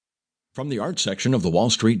From the art section of the Wall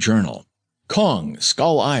Street Journal, Kong,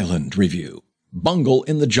 Skull Island Review, Bungle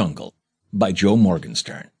in the Jungle, by Joe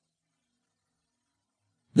Morgenstern.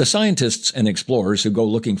 The scientists and explorers who go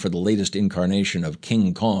looking for the latest incarnation of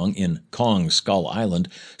King Kong in Kong, Skull Island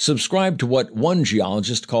subscribe to what one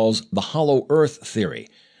geologist calls the hollow earth theory,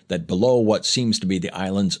 that below what seems to be the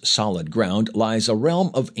island's solid ground lies a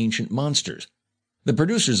realm of ancient monsters. The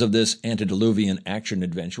producers of this antediluvian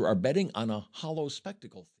action-adventure are betting on a hollow spectacle.